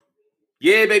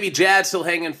Yeah, baby, Jad still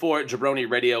hanging for Jabroni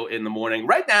Radio in the morning.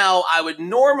 Right now, I would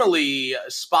normally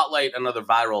spotlight another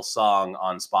viral song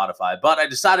on Spotify, but I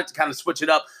decided to kind of switch it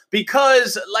up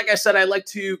because, like I said, I like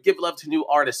to give love to new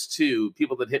artists too,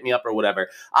 people that hit me up or whatever.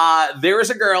 There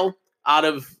is a girl out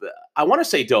of, I want to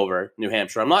say Dover, New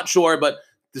Hampshire. I'm not sure, but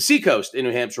the seacoast in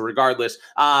New Hampshire, regardless.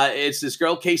 It's this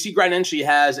girl, Casey Grenon. She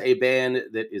has a band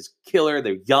that is killer.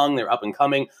 They're young, they're up and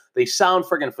coming. They sound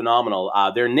friggin' phenomenal.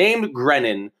 They're named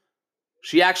Grenon.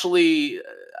 She actually,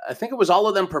 I think it was all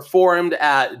of them performed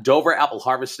at Dover Apple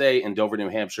Harvest Day in Dover, New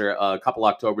Hampshire a couple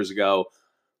Octobers ago.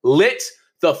 Lit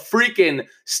the freaking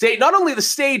stage, not only the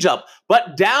stage up,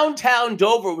 but downtown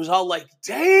Dover was all like,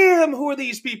 damn, who are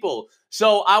these people?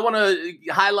 So I want to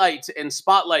highlight and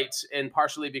spotlight, and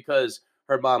partially because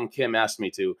her mom, Kim, asked me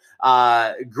to,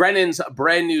 Grenon's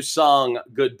brand new song,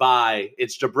 Goodbye.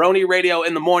 It's Jabroni Radio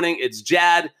in the morning. It's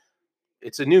Jad.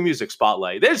 It's a new music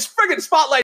spotlight. There's friggin' spotlight.